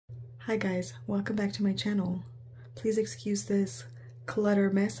Hi guys, welcome back to my channel. Please excuse this clutter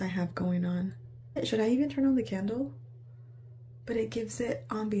mess I have going on. Should I even turn on the candle? But it gives it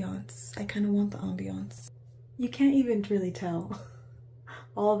ambiance. I kind of want the ambiance. You can't even really tell.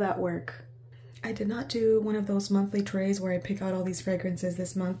 All that work. I did not do one of those monthly trays where I pick out all these fragrances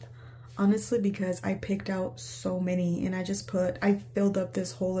this month. Honestly, because I picked out so many and I filled up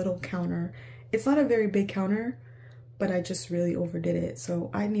this whole little counter. It's not a very big counter, but I just really overdid it. So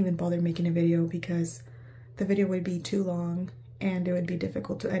I didn't even bother making a video because the video would be too long and it would be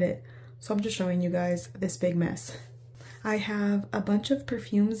difficult to edit. So I'm just showing you guys this big mess. I have a bunch of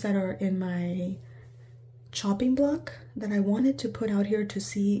perfumes that are in my chopping block that I wanted to put out here to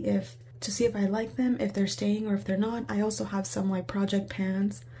see if I like them, if they're staying or if they're not. I also have some like project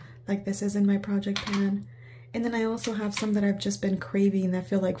pans, like this is in my project pan. And then I also have some that I've just been craving that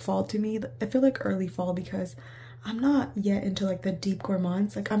feel like fall to me. I feel like early fall because I'm not yet into like the deep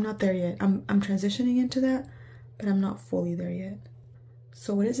gourmands. Like I'm not there yet. I'm transitioning into that, but I'm not fully there yet.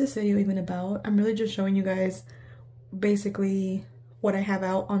 So what is this video even about? I'm really just showing you guys basically what I have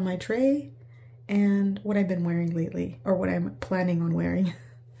out on my tray and what I've been wearing lately, or what I'm planning on wearing.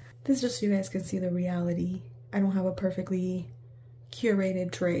 This is just so you guys can see the reality. I don't have a perfectly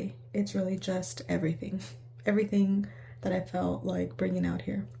curated tray. It's really just everything. Everything that I felt like bringing out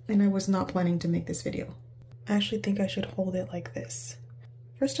here. And I was not planning to make this video. I actually think I should hold it like this.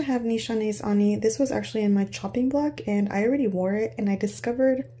 First I have Nishanes Ani. This was actually in my chopping block and I already wore it, and I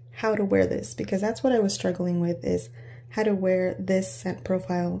discovered how to wear this because that's what I was struggling with, is how to wear this scent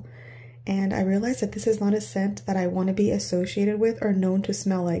profile. And I realized that this is not a scent that I want to be associated with or known to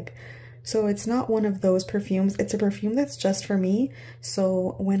smell like. So it's not one of those perfumes. It's a perfume that's just for me.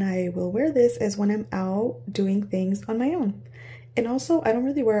 So when I will wear this is when I'm out doing things on my own. And also, I don't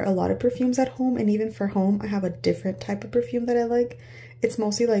really wear a lot of perfumes at home, and even for home, I have a different type of perfume that I like. It's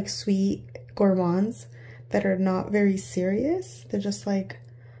mostly like sweet gourmands that are not very serious. They're just like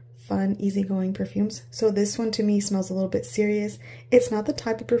fun, easygoing perfumes. So this one to me smells a little bit serious. It's not the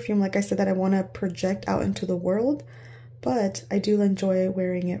type of perfume, like I said, that I want to project out into the world, but I do enjoy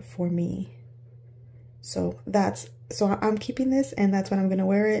wearing it for me. So I'm keeping this, and that's when I'm going to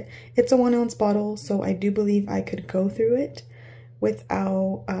wear it. It's a 1 ounce bottle, so I do believe I could go through it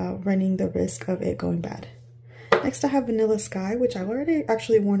without running the risk of it going bad. Next I have Vanilla Sky, which I've already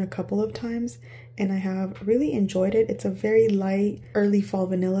actually worn a couple of times and I have really enjoyed it. It's a very light early fall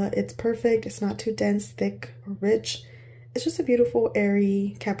vanilla. It's perfect. It's not too dense, thick, or rich. It's just a beautiful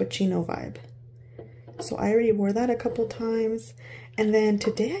airy cappuccino vibe. So I already wore that a couple times. And then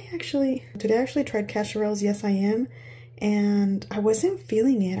today I actually tried Cacharel's Yes I Am, and I wasn't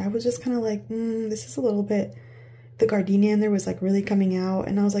feeling it. I was just kind of like, this is a little bit, the gardenia in there was like really coming out,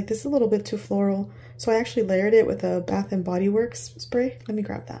 and I was like, this is a little bit too floral. So I actually layered it with a Bath and Body Works spray. Let me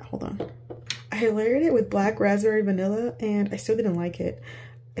grab that, hold on. I layered it with black raspberry vanilla and I still didn't like it.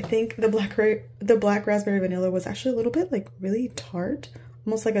 I think the black raspberry vanilla was actually a little bit like really tart,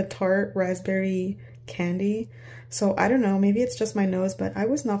 almost like a tart raspberry candy. So I don't know, maybe it's just my nose, but I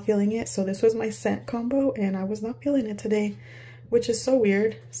was not feeling it. So this was my scent combo and I was not feeling it today, which is so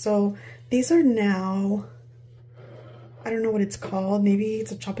weird. So these are now, I don't know what it's called. Maybe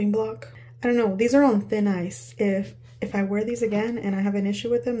it's a chopping block. I don't know. These are on thin ice. If I wear these again and I have an issue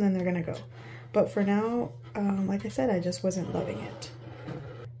with them, then they're gonna go. But for now, like I said, I just wasn't loving it.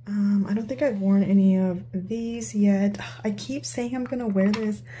 I don't think I've worn any of these yet. I keep saying I'm gonna wear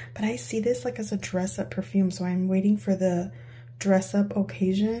this, but I see this like as a dress up perfume, so I'm waiting for the dress up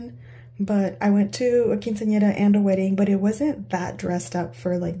occasion. But I went to a quinceañera and a wedding, but it wasn't that dressed up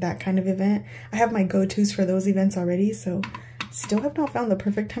for like that kind of event. I have my go-tos for those events already, so still have not found the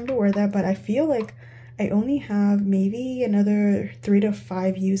perfect time to wear that, but I feel like I only have maybe another 3 to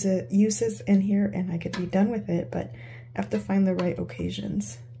 5 uses in here and I could be done with it, but I have to find the right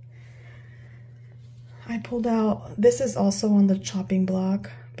occasions. I pulled out, this is also on the chopping block,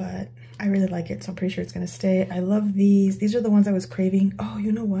 but I really like it, so I'm pretty sure it's gonna stay. I love these. These are the ones I was craving. Oh,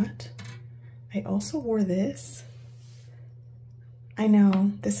 you know what? I also wore this. I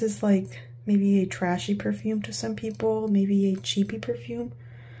know, this is like maybe a trashy perfume to some people, maybe a cheapy perfume.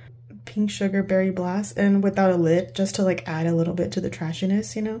 Pink Sugar Berry Blast, and without a lid, just to like add a little bit to the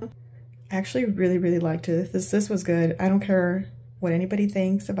trashiness, you know? I actually really liked it. This was good. I don't care what anybody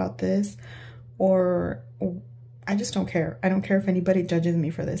thinks about this, or I just don't care. I don't care if anybody judges me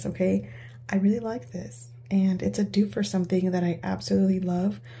for this, okay? I really like this, and it's a dupe for something that I absolutely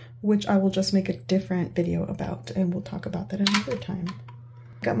love, which I will just make a different video about, and we'll talk about that another time.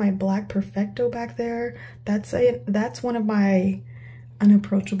 Got my black Perfecto back there. That's one of my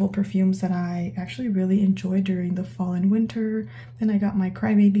unapproachable perfumes that I actually really enjoy during the fall and winter. Then I got my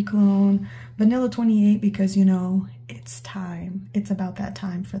Crybaby cologne, Vanilla 28, because you know, it's time. It's about that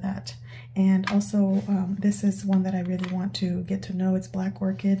time for that. And also, this is one that I really want to get to know. It's Black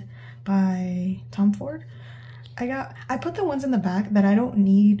Orchid by Tom Ford. I put the ones in the back that I don't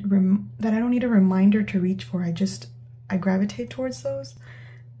need a reminder to reach for. I gravitate towards those.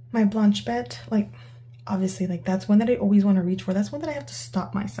 My Blanche Bête, like, obviously, like, that's one that I always want to reach for. That's one that I have to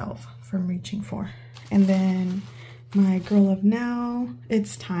stop myself from reaching for. And then my Girl of Now,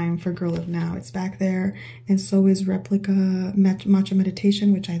 it's time for Girl of Now. It's back there, and so is Replica Matcha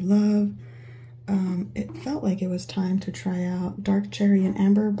Meditation, which I love. It felt like it was time to try out Dark Cherry and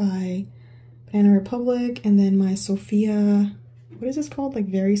Amber by Banana Republic, and then my Sophia, what is this called? Like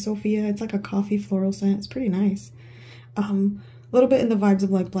Very Sophia. It's like a coffee floral scent. It's pretty nice. A little bit in the vibes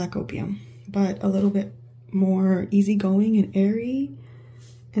of like Black Opium, but a little bit more easygoing and airy.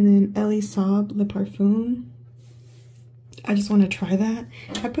 And then Elie Saab Le Parfum. I just want to try that.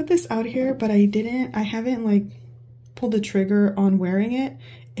 I put this out here, but I haven't like pulled the trigger on wearing it.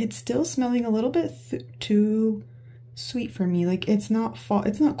 It's still smelling a little bit too sweet for me. Like, it's not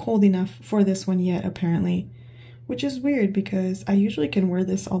cold enough for this one yet, apparently, which is weird because I usually can wear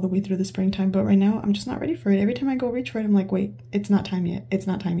this all the way through the springtime, but right now I'm just not ready for it. Every time I go reach for it, I'm like, wait, it's not time yet. It's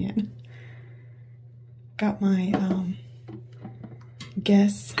not time yet. Got my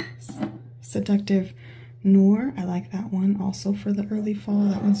Guess Seductive Noir. I like that one also for the early fall.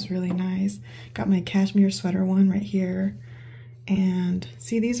 That one's really nice. Got my cashmere sweater one right here. And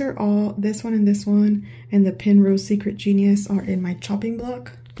see, these are all, this one and the Penrose Secret Genius are in my chopping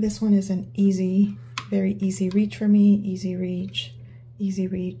block. This one is an very easy reach for me. Easy reach, easy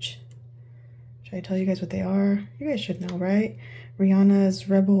reach. Should I tell you guys what they are? You guys should know, right? Rihanna's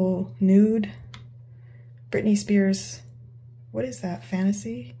Rebel Nude. Britney Spears, what is that?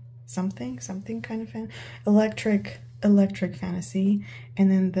 Fantasy? Something kind of fan. Electric Fantasy.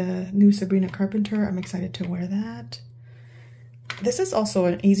 And then the new Sabrina Carpenter. I'm excited to wear that. This is also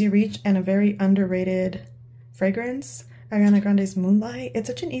an easy reach and a very underrated fragrance. Ariana Grande's Moonlight. It's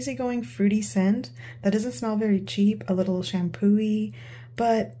such an easygoing fruity scent that doesn't smell very cheap, a little shampoo-y,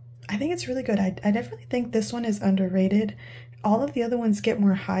 but I think it's really good. I definitely think this one is underrated. All of the other ones get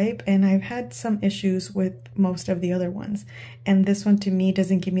more hype, and I've had some issues with most of the other ones. And this one to me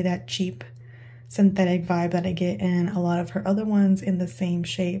doesn't give me that cheap synthetic vibe that I get in a lot of her other ones in the same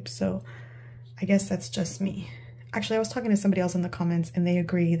shape. So I guess that's just me. Actually, I was talking to somebody else in the comments and they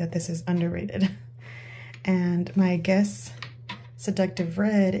agree that this is underrated. And my Guess Seductive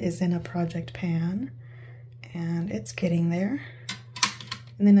Red is in a Project Pan, and it's getting there.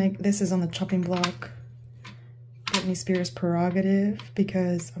 And then this is on the chopping block, Britney Spears Prerogative,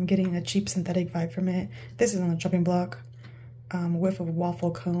 because I'm getting a cheap synthetic vibe from it. This is on the chopping block, Whiff of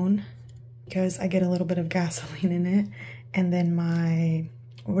Waffle Cone, because I get a little bit of gasoline in it. And then my,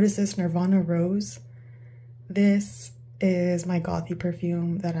 what is this, Nirvana Rose. This is my gothy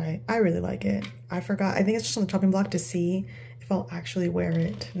perfume that I really like it. I forgot, I think it's just on the chopping block to see if I'll actually wear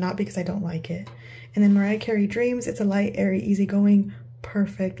it, not because I don't like it. And then Mariah Carey Dreams. It's a light, airy, easygoing,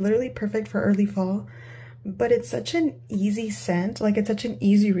 perfect, literally perfect for early fall. But it's such an easy scent, like it's such an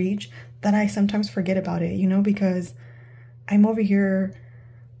easy reach that I sometimes forget about it, you know, because I'm over here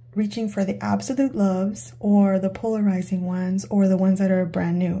reaching for the absolute loves or the polarizing ones or the ones that are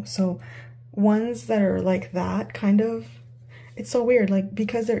brand new. So ones that are like that kind of, it's so weird, like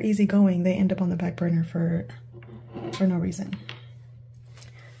because they're easygoing, they end up on the back burner for no reason.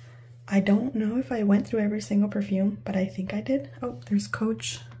 I don't know if I went through every single perfume, but I think I did. Oh, there's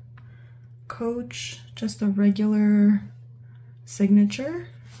Coach, just a regular signature,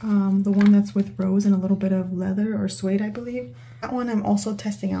 the one that's with rose and a little bit of leather or suede, I believe. That one I'm also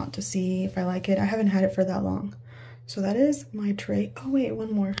testing out to see if I like it. I haven't had it for that long. So that is my tray. Oh wait,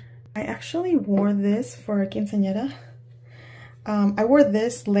 one more. I actually wore this for a quinceañera. I wore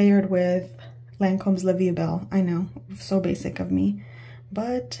this layered with Lancome's La Vie Belle. I know, so basic of me.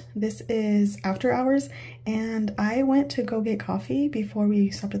 But this is after hours, and I went to go get coffee before we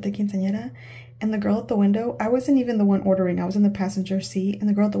stopped at the quinceañera, and the girl at the window, I wasn't even the one ordering, I was in the passenger seat, and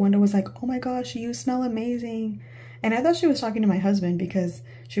the girl at the window was like, "Oh my gosh, you smell amazing." And I thought she was talking to my husband because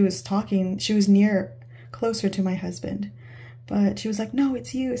she was closer to my husband. But she was like, "No,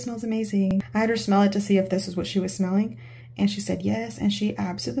 it's you, it smells amazing." I had her smell it to see if this is what she was smelling, and she said yes, and she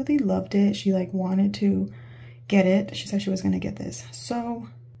absolutely loved it. She like wanted to get it. She said she was gonna get this. So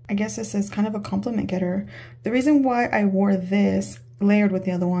I guess this is kind of a compliment getter. The reason why I wore this layered with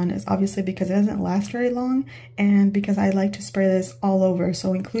the other one is obviously because it doesn't last very long, and because I like to spray this all over,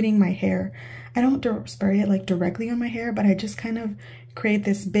 so including my hair. I don't spray it like directly on my hair, but I just kind of create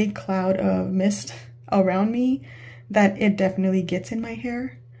this big cloud of mist around me that it definitely gets in my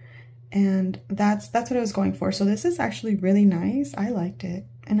hair. And that's what I was going for. So this is actually really nice. I liked it.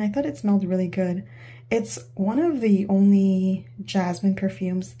 And I thought it smelled really good. It's one of the only jasmine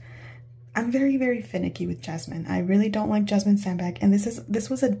perfumes. I'm very, very finicky with jasmine. I really don't like jasmine sandbag. And this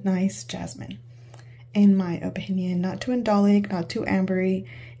was a nice jasmine, in my opinion. Not too indolic, not too ambery.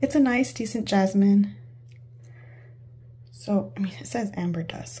 It's a nice, decent jasmine. So, I mean, it says amber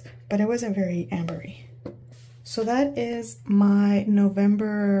dusk, but it wasn't very ambery. So that is my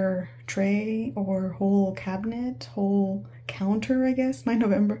November tray or whole cabinet, whole counter, I guess. My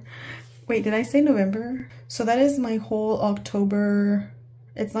November. Wait, did I say November? So that is my whole October.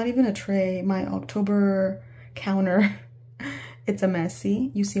 It's not even a tray. My October counter. It's a mess. See?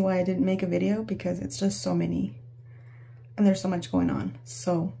 You see why I didn't make a video? Because it's just so many. And there's so much going on.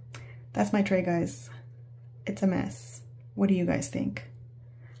 So that's my tray, guys. It's a mess. What do you guys think?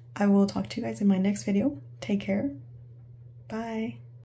 I will talk to you guys in my next video. Take care. Bye.